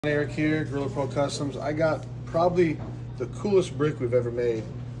Eric here, Gorilla Pro Customs. I got probably the coolest brick we've ever made.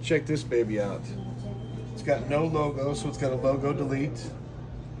 Check this baby out. It's got no logo, so it's got a logo delete.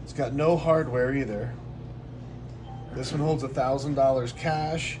 It's got no hardware either. This one holds $1,000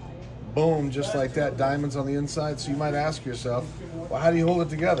 cash. Boom, just like that, diamonds on the inside. So you might ask yourself, well, how do you hold it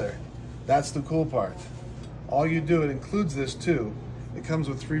together? That's the cool part. All you do, it includes this too. It comes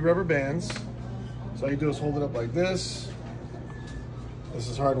with 3 rubber bands. So all you do is hold it up like this. This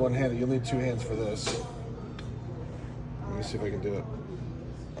is hard one-handed. You'll need 2 hands for this. Let me see if I can do it.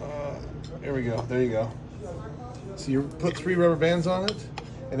 Here we go. There you go. So you put 3 rubber bands on it,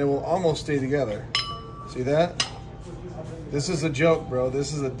 and it will almost stay together. See that? This is a joke, bro.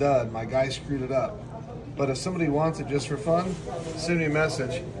 This is a dud. My guy screwed it up. But if somebody wants it just for fun, send me a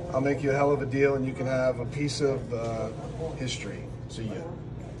message. I'll make you a hell of a deal, and you can have a piece of history. See ya.